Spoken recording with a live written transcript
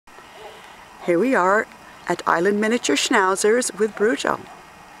Here we are at Island Miniature Schnauzers with Brujo.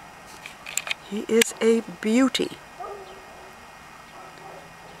 He is a beauty.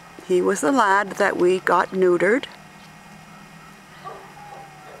 He was the lad that we got neutered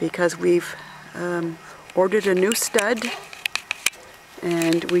because we've ordered a new stud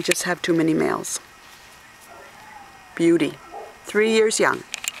and we just have too many males. Beauty. 3 years young.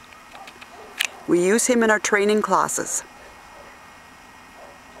 We use him in our training classes.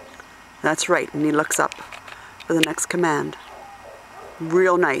 That's right, and he looks up for the next command.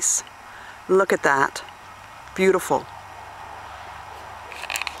 Real nice. Look at that. Beautiful.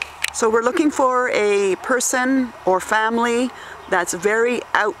 So we're looking for a person or family that's very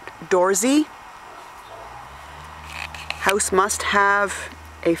outdoorsy. House must have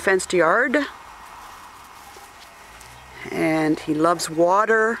a fenced yard. And he loves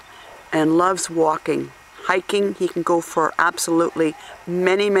water and loves walking. Hiking, he can go for absolutely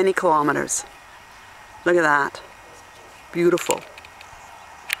many, many kilometers. Look at that. Beautiful.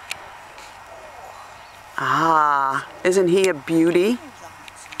 Ah, isn't he a beauty?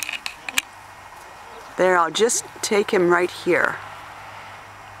 There, I'll just take him right here.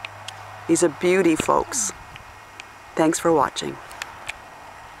 He's a beauty, folks. Thanks for watching.